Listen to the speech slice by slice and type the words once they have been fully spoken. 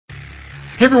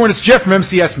Hey everyone, it's Jeff from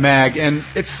MCS Mag, and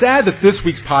it's sad that this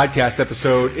week's podcast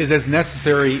episode is as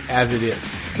necessary as it is.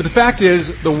 But the fact is,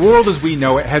 the world as we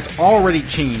know it has already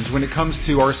changed when it comes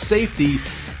to our safety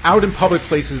out in public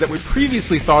places that we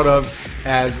previously thought of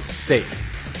as safe.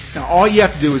 Now, all you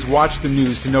have to do is watch the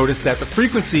news to notice that the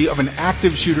frequency of an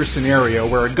active shooter scenario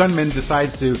where a gunman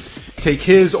decides to take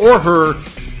his or her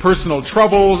personal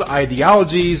troubles,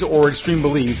 ideologies, or extreme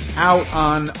beliefs out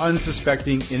on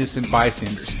unsuspecting innocent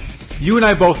bystanders. You and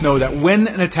I both know that when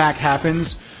an attack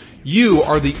happens, you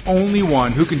are the only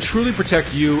one who can truly protect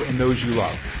you and those you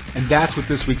love. And that's what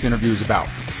this week's interview is about.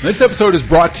 This episode is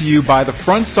brought to you by the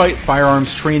Front Sight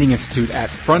Firearms Training Institute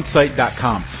at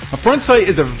frontsight.com. Now, Front Sight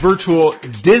is a virtual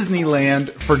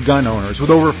Disneyland for gun owners with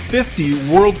over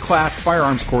 50 world-class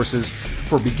firearms courses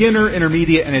for beginner,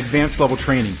 intermediate, and advanced level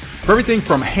training. For everything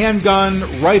from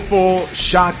handgun, rifle,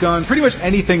 shotgun, pretty much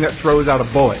anything that throws out a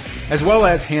bullet, as well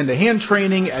as hand-to-hand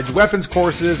training, edge weapons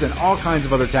courses, and all kinds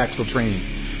of other tactical training.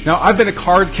 Now, I've been a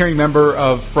card-carrying member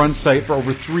of Front Sight for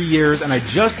over 3 years, and I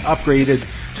just upgraded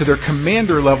to their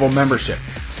commander level membership.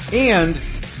 And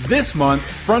this month,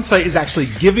 Front Sight is actually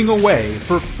giving away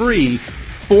for free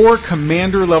 4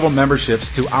 commander level memberships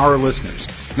to our listeners.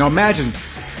 Now imagine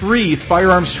free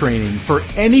firearms training for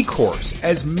any course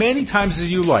as many times as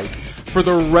you like for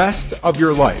the rest of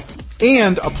your life,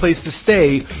 and a place to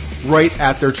stay right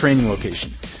at their training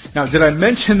location. Now, did I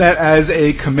mention that as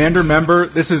a commander member,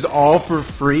 this is all for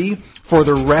free for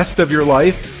the rest of your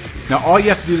life? Now, all you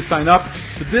have to do to sign up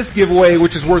for this giveaway,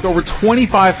 which is worth over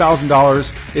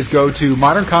 $25,000, is go to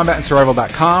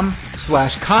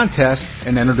moderncombatandsurvival.com/contest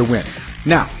and enter to win.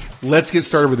 Now, let's get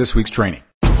started with this week's training.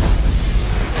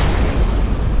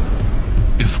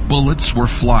 If bullets were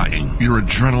flying, your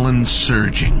adrenaline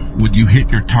surging, would you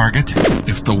hit your target?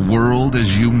 If the world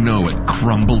as you know it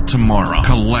crumbled tomorrow,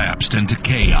 collapsed into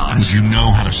chaos, would you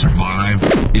know how to survive?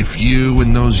 If you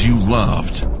and those you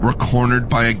loved were cornered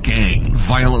by a gang,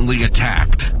 violently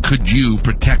attacked, could you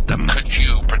protect them? Could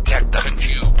you protect them? Could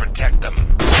you protect them?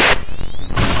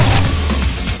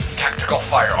 Tactical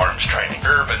firearms training,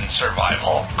 urban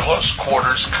survival, close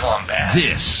quarters combat.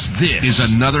 This is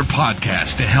another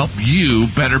podcast to help you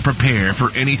better prepare for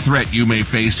any threat you may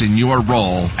face in your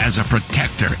role as a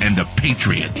protector and a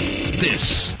patriot.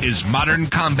 This is Modern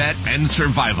Combat and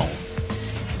Survival.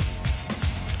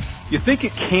 You think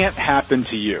it can't happen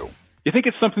to you. You think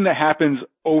it's something that happens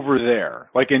over there,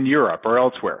 like in Europe or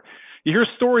elsewhere. You hear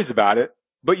stories about it,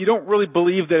 but you don't really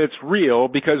believe that it's real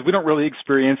because we don't really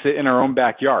experience it in our own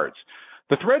backyards.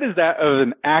 The threat is that of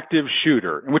an active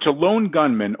shooter in which a lone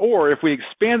gunman, or if we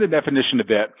expand the definition a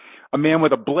bit, a man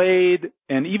with a blade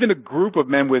and even a group of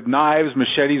men with knives,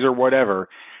 machetes, or whatever,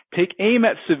 take aim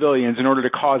at civilians in order to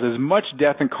cause as much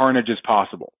death and carnage as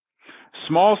possible.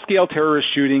 Small-scale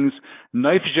terrorist shootings,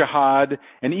 knife jihad,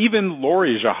 and even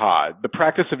lorry jihad, the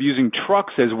practice of using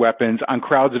trucks as weapons on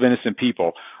crowds of innocent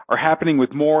people, are happening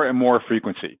with more and more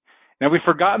frequency. Now, we've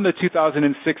forgotten the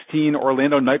 2016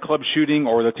 Orlando nightclub shooting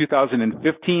or the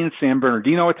 2015 San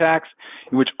Bernardino attacks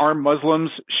in which armed Muslims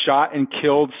shot and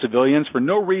killed civilians for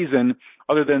no reason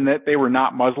other than that they were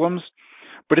not Muslims.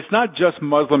 But it's not just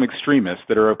Muslim extremists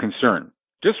that are of concern.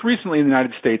 Just recently in the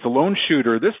United States, a lone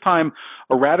shooter, this time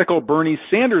a radical Bernie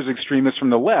Sanders extremist from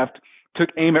the left,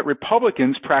 took aim at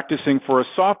Republicans practicing for a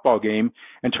softball game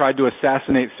and tried to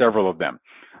assassinate several of them.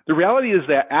 The reality is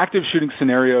that active shooting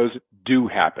scenarios do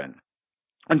happen.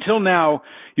 Until now,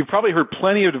 you've probably heard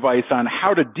plenty of advice on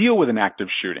how to deal with an active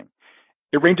shooting.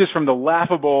 It ranges from the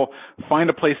laughable find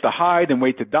a place to hide and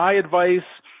wait to die advice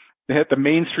that the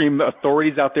mainstream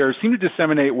authorities out there seem to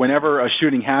disseminate whenever a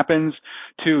shooting happens,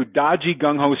 to dodgy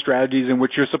gung-ho strategies in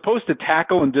which you're supposed to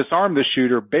tackle and disarm the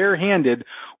shooter barehanded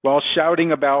while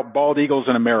shouting about bald eagles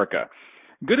in America.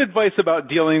 Good advice about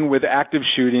dealing with active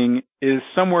shooting is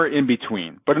somewhere in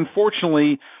between, but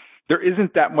unfortunately, there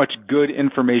isn't that much good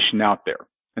information out there,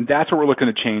 and that's what we're looking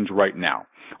to change right now.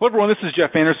 Hello, everyone. This is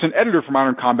Jeff Anderson, editor for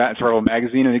Modern Combat and Survival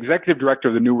Magazine and executive director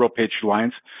of the New World Patriot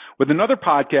Alliance, with another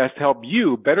podcast to help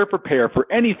you better prepare for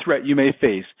any threat you may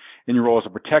face in your role as a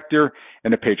protector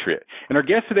and a patriot. And our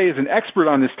guest today is an expert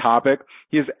on this topic.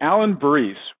 He is Alan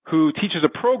Burrice, who teaches a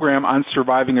program on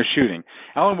surviving a shooting.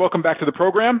 Alan, welcome back to the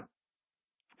program.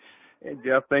 Hey,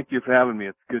 Jeff, thank you for having me.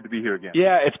 It's good to be here again.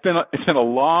 Yeah, it's been a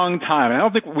long time. And I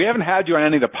don't think we haven't had you on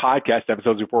any of the podcast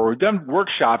episodes before. We've done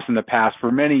workshops in the past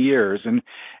for many years, and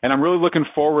I'm really looking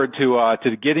forward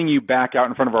to getting you back out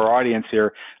in front of our audience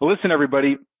here. Listen,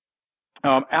 everybody,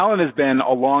 Alan has been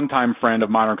a longtime friend of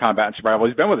Modern Combat and Survival.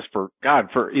 He's been with us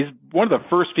he's one of the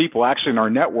first people actually in our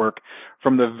network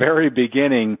from the very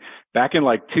beginning, back in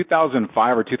like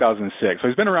 2005 or 2006. So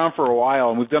he's been around for a while,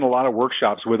 and we've done a lot of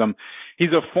workshops with him. He's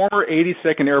a former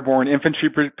 82nd Airborne Infantry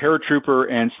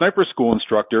paratrooper and sniper school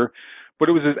instructor, but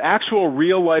it was his actual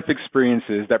real-life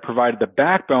experiences that provided the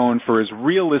backbone for his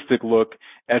realistic look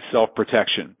at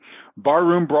self-protection.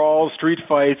 Barroom brawls, street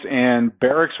fights, and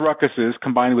barracks ruckuses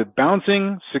combined with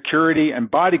bouncing, security, and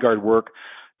bodyguard work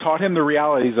taught him the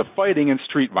realities of fighting and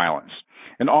street violence.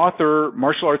 An author,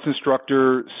 martial arts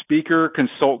instructor, speaker,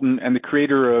 consultant, and the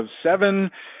creator of 7,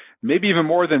 maybe even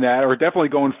more than that, or definitely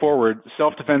going forward,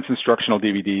 self-defense instructional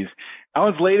DVDs.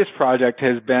 Alan's latest project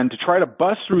has been to try to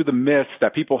bust through the myths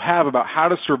that people have about how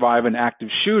to survive an active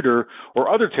shooter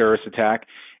or other terrorist attack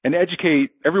and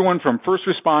educate everyone from first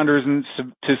responders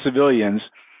to civilians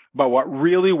about what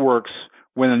really works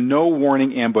when a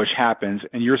no-warning ambush happens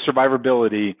and your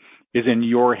survivability is in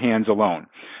your hands alone.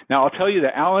 Now, I'll tell you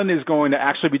that Alan is going to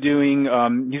actually be doing,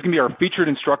 he's going to be our featured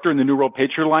instructor in the New World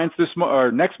Patriot Alliance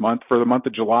next month for the month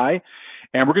of July.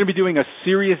 And we're going to be doing a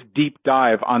serious deep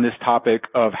dive on this topic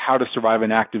of how to survive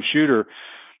an active shooter.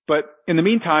 But in the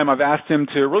meantime, I've asked him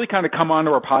to really kind of come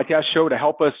onto our podcast show to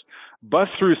help us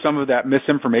bust through some of that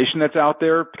misinformation that's out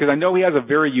there, because I know he has a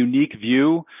very unique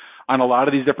view on a lot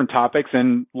of these different topics,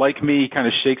 and like me, he kind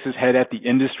of shakes his head at the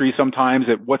industry sometimes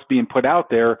at what's being put out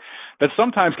there that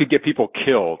sometimes could get people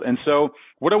killed. And so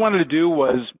what I wanted to do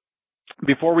was,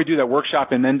 before we do that workshop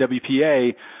in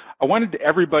NWPA, I wanted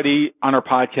everybody on our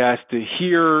podcast to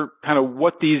hear kind of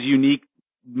what these unique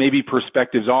maybe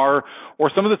perspectives are,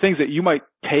 or some of the things that you might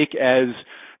take as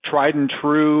tried and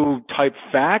true type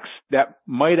facts that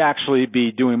might actually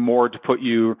be doing more to put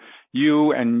you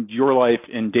and your life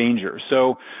in danger.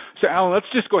 So Alan, let's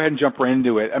just go ahead and jump right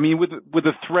into it. I mean, with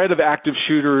the threat of active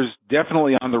shooters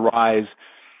definitely on the rise,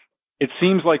 it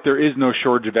seems like there is no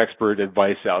shortage of expert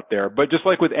advice out there. But just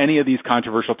like with any of these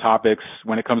controversial topics,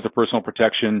 when it comes to personal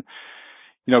protection,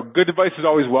 you know, good advice is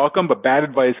always welcome, but bad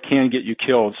advice can get you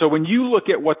killed. So when you look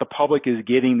at what the public is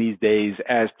getting these days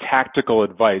as tactical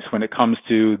advice when it comes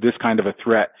to this kind of a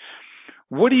threat,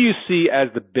 what do you see as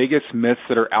the biggest myths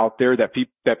that are out there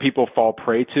that people fall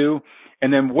prey to?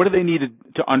 And then what do they need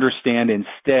to understand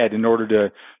instead in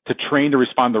order to train to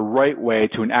respond the right way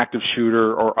to an active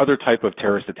shooter or other type of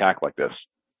terrorist attack like this?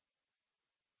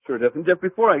 Sure, Jeff. And Jeff,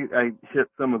 before I hit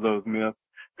some of those myths,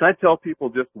 can I tell people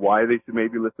just why they should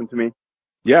maybe listen to me?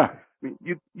 Yeah. I mean,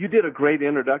 you did a great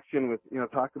introduction with,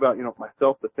 talk about, my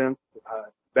self-defense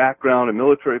background and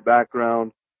military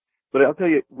background. But I'll tell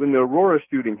you, when the Aurora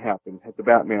shooting happened at the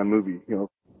Batman movie, what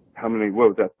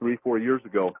was that, 3-4 years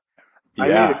ago? Yeah.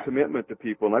 I made a commitment to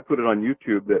people, and I put it on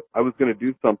YouTube that I was going to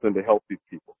do something to help these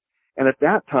people. And at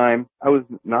that time, I was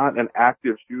not an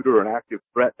active shooter or an active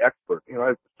threat expert. I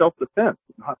was self-defense,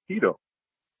 not pedo.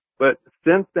 But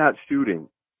since that shooting,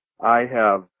 I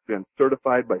have been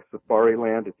certified by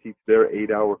Safariland to teach their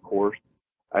 8-hour course.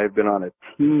 I've been on a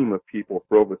team of people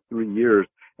for over 3 years,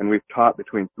 and we've taught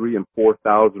between 3,000 and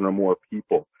 4,000 or more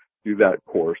people through that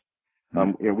course.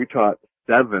 We taught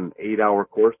 7 8-hour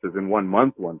courses in 1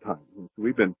 month one time. So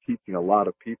we've been teaching a lot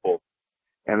of people.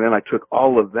 And then I took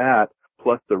all of that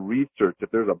plus the research.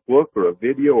 If there's a book or a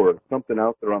video or something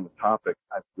out there on the topic,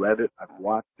 I've read it, I've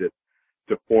watched it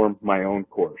to form my own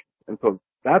course. And so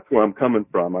that's where I'm coming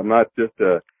from. I'm not just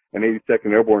an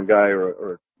 82nd Airborne guy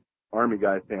or Army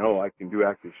guy saying, I can do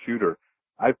active shooter.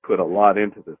 I've put a lot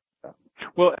into this stuff.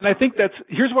 Well, and I think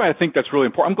here's why I think that's really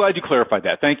important. I'm glad you clarified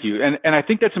that. Thank you. And I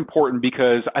think that's important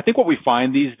because I think what we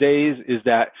find these days is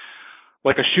that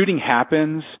like a shooting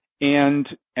happens and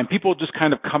people just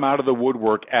kind of come out of the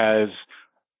woodwork as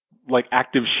like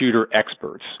active shooter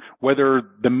experts, whether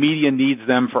the media needs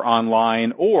them for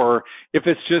online or if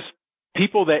it's just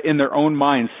people that in their own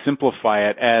minds simplify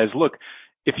it as, look,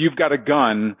 if you've got a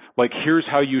gun, like here's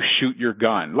how you shoot your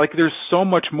gun. Like there's so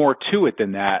much more to it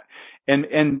than that.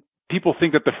 And people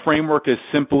think that the framework is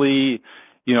simply,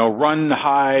 run,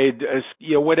 hide,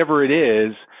 whatever it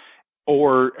is,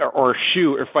 or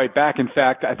shoot or fight back. In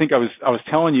fact, I think I was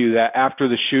telling you that after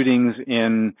the shootings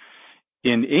in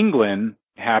England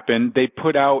happened, they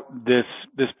put out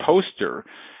this poster,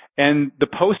 and the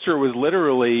poster was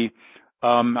literally,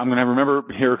 I'm going to remember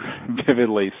here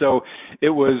vividly. So it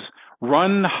was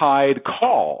run, hide,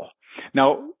 call.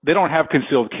 Now, they don't have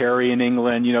concealed carry in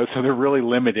England, so they're really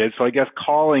limited. So I guess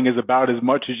calling is about as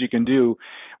much as you can do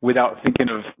without thinking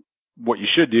of what you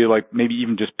should do, like maybe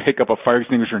even just pick up a fire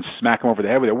extinguisher and smack them over the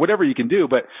head with it, whatever you can do.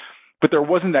 But there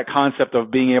wasn't that concept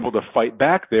of being able to fight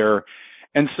back there.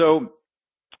 And so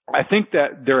I think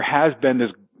that there has been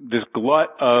this glut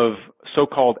of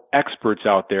so-called experts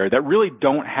out there that really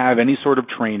don't have any sort of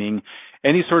training,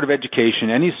 any sort of education,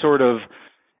 any sort of,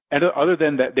 other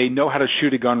than that they know how to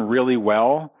shoot a gun really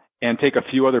well and take a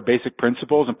few other basic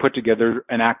principles and put together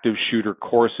an active shooter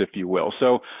course, if you will.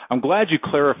 So I'm glad you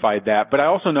clarified that. But I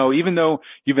also know, even though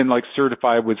you've been like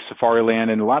certified with Safariland,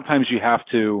 and a lot of times you have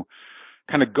to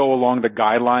kind of go along the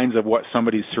guidelines of what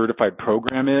somebody's certified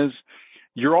program is,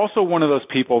 you're also one of those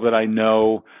people that I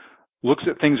know looks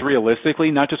at things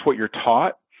realistically, not just what you're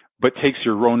taught, but takes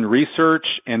your own research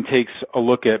and takes a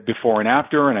look at before and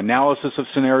after and analysis of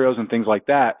scenarios and things like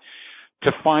that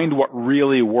to find what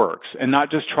really works and not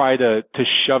just try to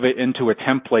shove it into a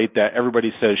template that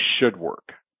everybody says should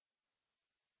work.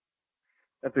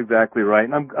 That's exactly right.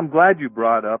 And I'm glad you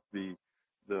brought up the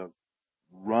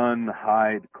run,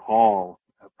 hide, call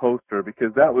poster,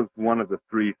 because that was one of the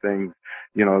three things,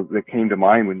 that came to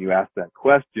mind when you asked that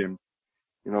question.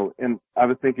 And I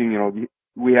was thinking,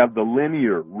 we have the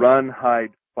linear run,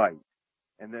 hide, fight,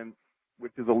 and then,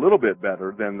 which is a little bit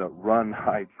better than the run,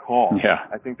 hide, call. Yeah.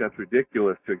 I think that's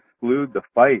ridiculous to exclude the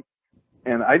fight.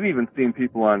 And I've even seen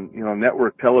people on,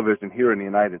 network television here in the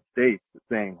United States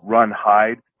saying run,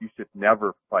 hide. You should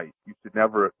never fight. You should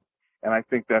never. And I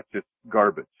think that's just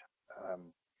garbage,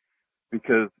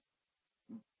 because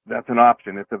that's an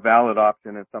option. It's a valid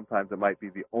option, and sometimes it might be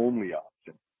the only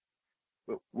option.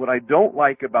 But what I don't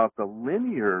like about the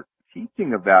linear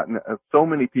teaching of that, and so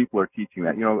many people are teaching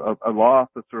that, a law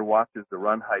officer watches the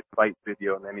run, hide, fight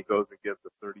video, and then he goes and gives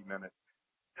a 30-minute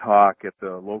talk at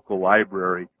the local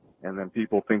library, and then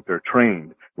people think they're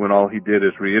trained when all he did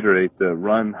is reiterate the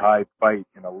run, hide, fight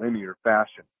in a linear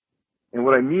fashion. And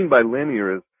what I mean by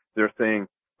linear is they're saying,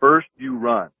 first you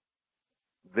run.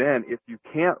 Then if you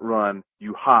can't run,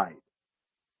 you hide.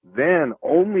 Then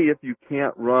only if you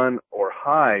can't run or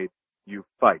hide, you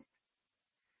fight.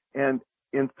 And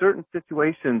in certain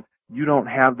situations, you don't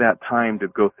have that time to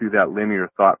go through that linear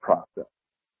thought process.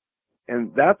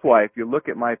 And that's why if you look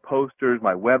at my posters,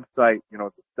 my website,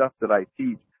 the stuff that I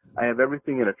teach, I have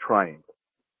everything in a triangle.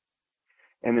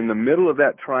 And in the middle of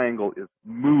that triangle is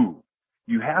move.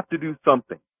 You have to do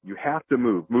something. You have to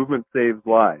move. Movement saves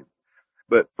lives.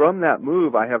 But from that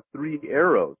move, I have 3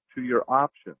 arrows to your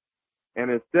options.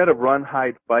 And instead of run,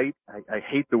 hide, fight, I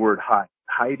hate the word hide.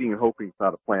 Hiding and hoping is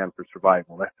not a plan for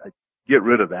survival. I get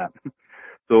rid of that.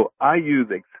 So I use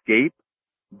escape,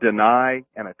 deny,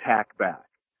 and attack back.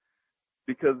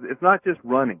 Because it's not just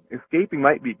running. Escaping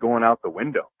might be going out the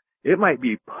window. It might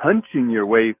be punching your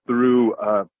way through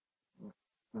a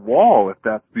wall if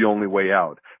that's the only way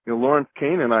out. Lawrence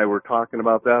Kane and I were talking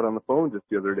about that on the phone just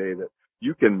the other day, that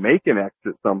you can make an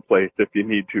exit someplace if you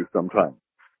need to sometimes.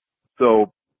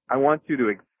 So I want you to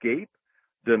escape,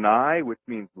 deny, which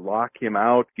means lock him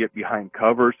out, get behind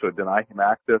cover, so deny him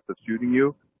access of shooting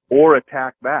you, or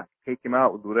attack back, take him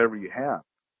out with whatever you have.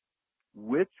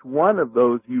 Which one of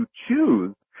those you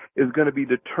choose is going to be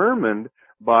determined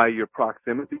by your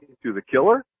proximity to the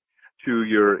killer, to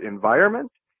your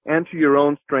environment, and to your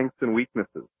own strengths and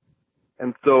weaknesses.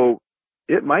 And so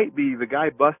it might be the guy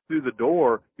busts through the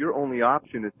door, your only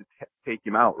option is to take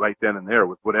him out right then and there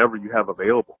with whatever you have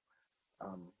available,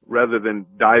 rather than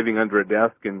diving under a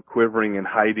desk and quivering and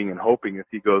hiding and hoping as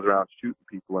he goes around shooting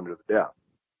people under the desk.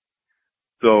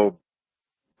 So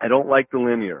I don't like the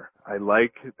linear. I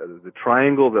like the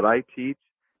triangle that I teach.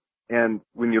 And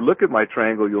when you look at my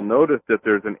triangle, you'll notice that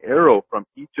there's an arrow from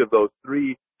each of those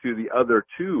 3 to the other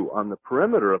 2 on the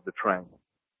perimeter of the triangle.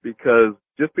 Because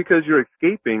just because you're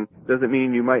escaping doesn't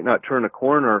mean you might not turn a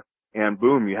corner and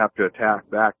boom, you have to attack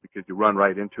back because you run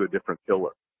right into a different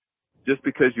killer. Just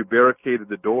because you barricaded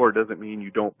the door doesn't mean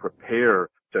you don't prepare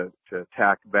to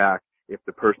attack back if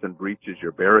the person breaches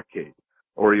your barricade.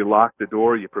 Or you lock the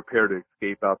door, you prepare to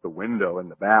escape out the window in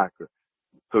the back.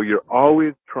 So you're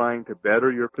always trying to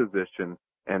better your position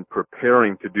and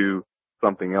preparing to do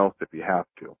something else if you have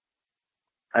to.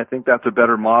 I think that's a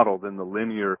better model than the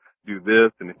linear do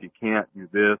this, and if you can't, do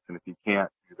this, and if you can't,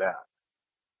 do that.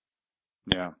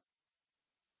 Yeah.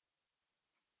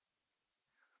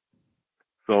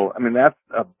 So, that's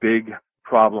a big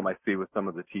problem I see with some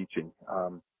of the teaching.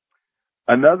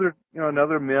 Another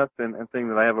myth and thing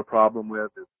that I have a problem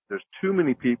with is there's too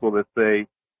many people that say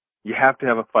you have to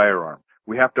have a firearm.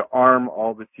 We have to arm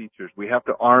all the teachers. We have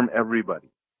to arm everybody.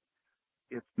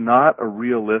 It's not a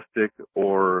realistic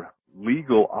or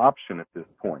legal option at this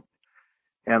point.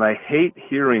 And I hate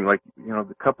hearing,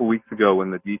 a couple weeks ago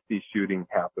when the DC shooting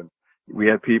happened, we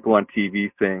had people on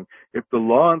TV saying, if the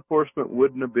law enforcement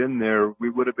wouldn't have been there, we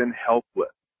would have been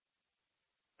helpless.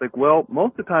 It's like, well,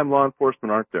 most of the time law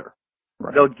enforcement aren't there.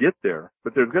 Right. They'll get there,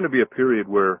 but there's going to be a period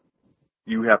where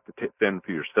you have to fend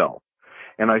for yourself.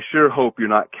 And I sure hope you're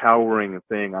not cowering and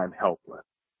saying I'm helpless,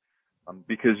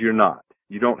 because you're not.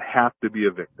 You don't have to be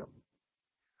a victim.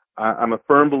 I'm a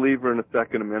firm believer in the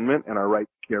Second Amendment and our right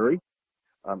to carry.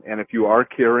 And if you are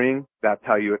carrying, that's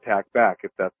how you attack back,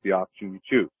 if that's the option you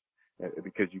choose,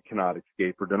 because you cannot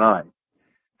escape or deny.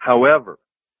 However,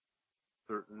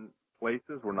 certain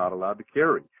places we're not allowed to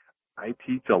carry. I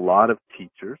teach a lot of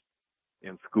teachers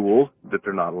in schools that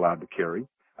they're not allowed to carry.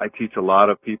 I teach a lot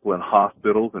of people in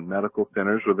hospitals and medical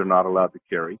centers where they're not allowed to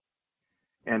carry.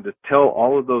 And to tell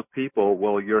all of those people,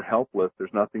 well, you're helpless,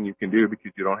 there's nothing you can do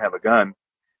because you don't have a gun,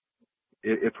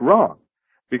 it's wrong.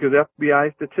 Because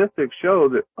FBI statistics show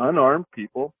that unarmed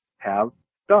people have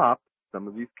stopped some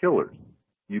of these killers.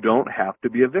 You don't have to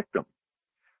be a victim.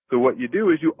 So what you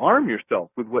do is you arm yourself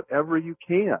with whatever you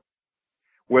can,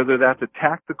 whether that's a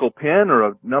tactical pen or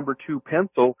a number 2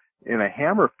 pencil in a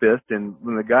hammer fist, and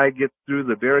when the guy gets through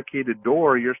the barricaded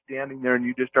door, you're standing there and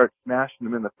you just start smashing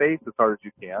him in the face as hard as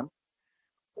you can.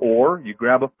 Or you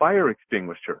grab a fire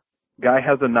extinguisher. Guy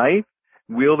has a knife,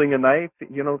 wielding a knife,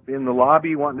 in the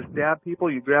lobby wanting to stab people,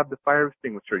 you grab the fire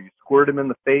extinguisher, you squirt him in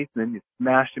the face, and then you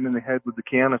smash him in the head with the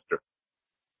canister.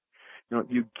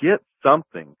 You get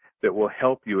something that will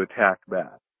help you attack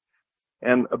back.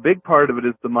 And a big part of it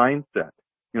is the mindset.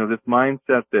 This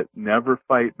mindset that never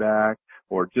fight back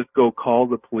or just go call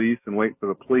the police and wait for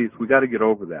the police. We got to get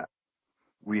over that.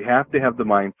 We have to have the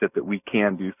mindset that we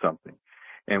can do something,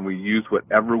 and we use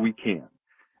whatever we can.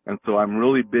 And so I'm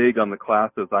really big on the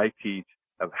classes I teach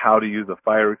of how to use a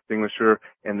fire extinguisher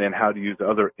and then how to use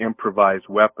other improvised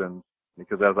weapons,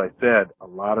 because as I said, a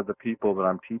lot of the people that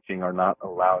I'm teaching are not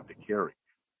allowed to carry.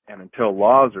 And until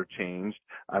laws are changed,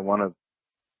 I want to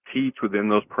teach within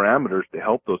those parameters to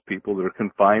help those people that are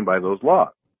confined by those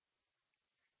laws.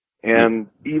 And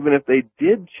even if they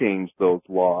did change those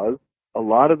laws, a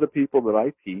lot of the people that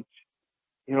I teach,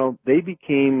 they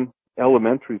became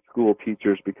elementary school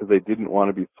teachers because they didn't want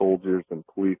to be soldiers and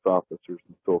police officers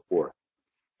and so forth.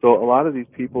 So a lot of these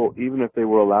people, even if they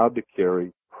were allowed to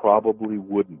carry, probably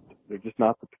wouldn't. They're just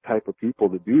not the type of people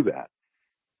to do that.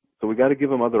 So we got to give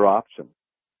them other options.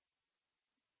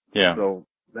 Yeah. So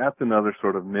that's another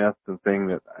sort of myth and thing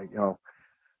that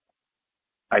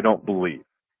I don't believe.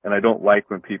 And I don't like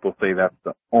when people say that's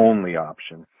the only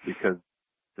option, because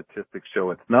statistics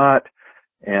show it's not.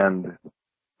 And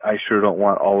I sure don't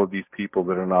want all of these people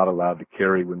that are not allowed to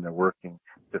carry when they're working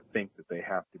to think that they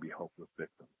have to be hopeless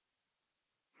victims.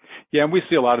 Yeah, and we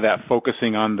see a lot of that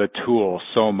focusing on the tool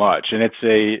so much, and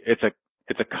it's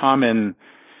a common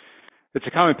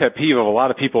pet peeve of a lot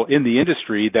of people in the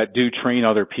industry that do train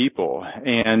other people.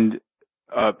 And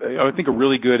I think a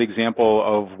really good example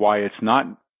of why it's not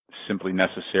simply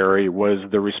necessary was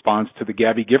the response to the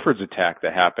Gabby Giffords attack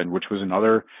that happened, which was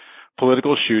another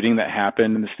political shooting that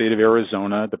happened in the state of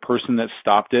Arizona. The person that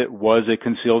stopped it was a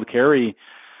concealed carry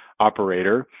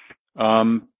operator,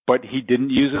 but he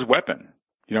didn't use his weapon.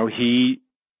 He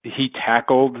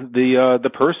tackled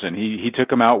the person. He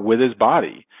took him out with his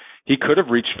body. He could have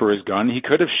reached for his gun. He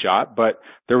could have shot, but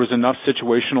there was enough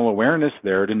situational awareness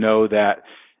there to know that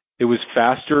it was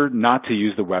faster not to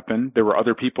use the weapon. There were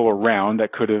other people around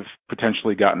that could have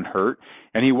potentially gotten hurt.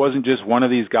 And he wasn't just one of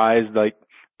these guys like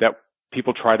that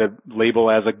people try to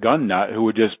label as a gun nut who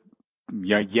would just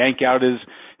yank out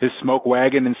his smoke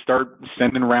wagon and start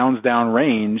sending rounds down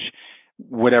range,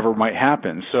 whatever might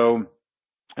happen. So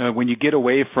when you get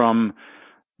away from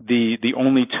the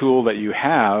only tool that you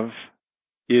have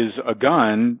is a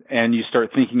gun and you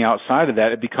start thinking outside of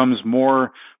that, it becomes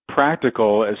more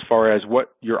practical as far as what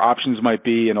your options might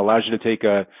be, and allows you to take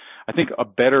a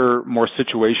better, more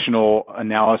situational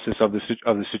analysis of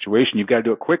the situation. You've got to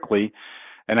do it quickly.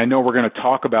 And I know we're going to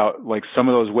talk about like some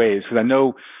of those ways, because I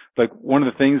know like one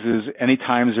of the things is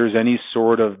anytime there's any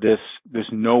sort of this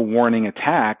no warning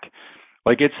attack,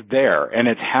 like it's there and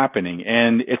it's happening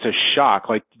and it's a shock,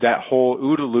 like that whole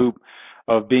OODA loop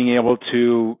of being able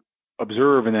to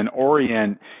observe and then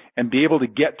orient and be able to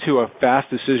get to a fast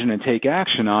decision and take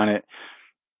action on it.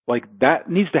 Like that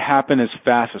needs to happen as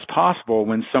fast as possible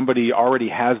when somebody already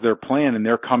has their plan and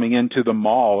they're coming into the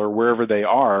mall or wherever they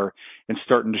are and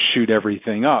starting to shoot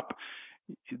everything up.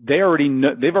 They already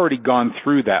know, they've already gone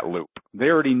through that loop. They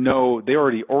already know, they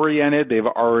already oriented, they've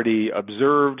already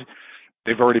observed,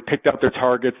 they've already picked out their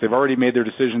targets, they've already made their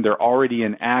decision, they're already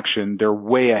in action, they're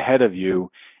way ahead of you.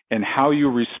 And how you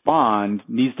respond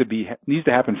needs to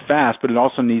happen fast, but it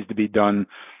also needs to be done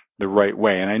the right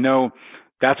way. And I know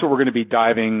that's what we're going to be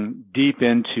diving deep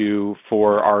into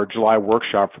for our July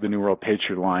workshop for the New World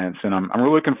Patriot Alliance. And I'm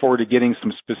really looking forward to getting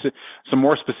some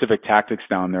more specific tactics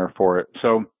down there for it.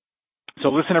 So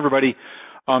listen, everybody,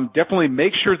 definitely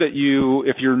make sure that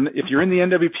if you're in the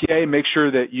NWPA, make sure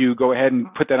that you go ahead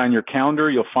and put that on your calendar.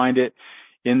 You'll find it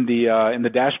in the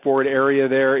dashboard area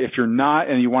there. If you're not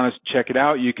and you want to check it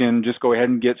out, you can just go ahead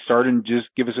and get started and just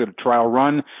give us a trial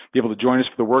run, be able to join us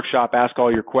for the workshop, ask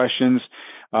all your questions.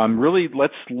 Really,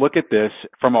 let's look at this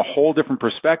from a whole different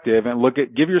perspective and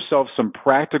give yourself some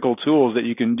practical tools that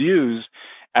you can use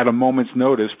at a moment's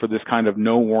notice for this kind of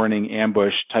no warning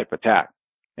ambush type attack.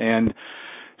 And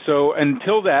so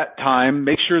until that time,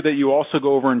 make sure that you also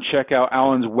go over and check out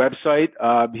Alan's website.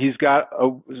 He's got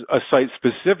a site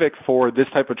specific for this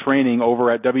type of training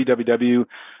over at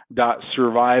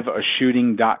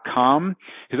www.surviveashooting.com.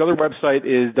 His other website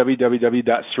is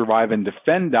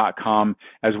www.surviveanddefend.com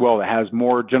as well. That has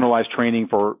more generalized training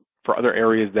for other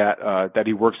areas that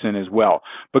he works in as well.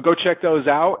 But go check those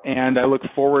out, and I look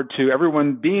forward to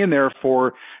everyone being there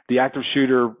for the active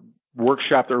shooter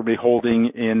workshop that we'll be holding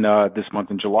in this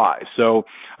month in July. So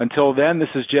until then, this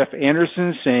is Jeff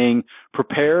Anderson saying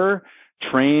prepare,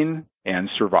 train, and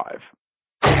survive.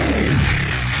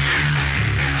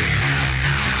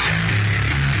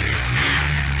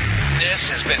 This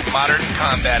has been Modern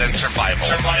Combat and Survival.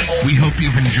 We hope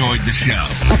you've enjoyed the show.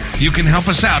 You can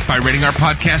help us out by rating our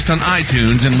podcast on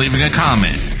iTunes and leaving a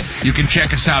comment. You can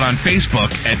check us out on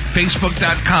Facebook at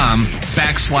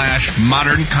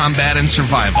facebook.com/Modern Combat and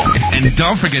Survival. And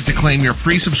don't forget to claim your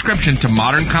free subscription to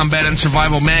Modern Combat and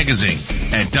Survival magazine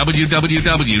at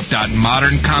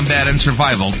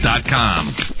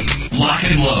www.moderncombatandsurvival.com. Lock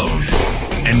and load.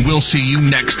 And we'll see you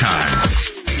next time.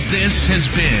 This has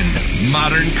been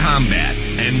Modern Combat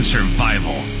and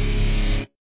Survival.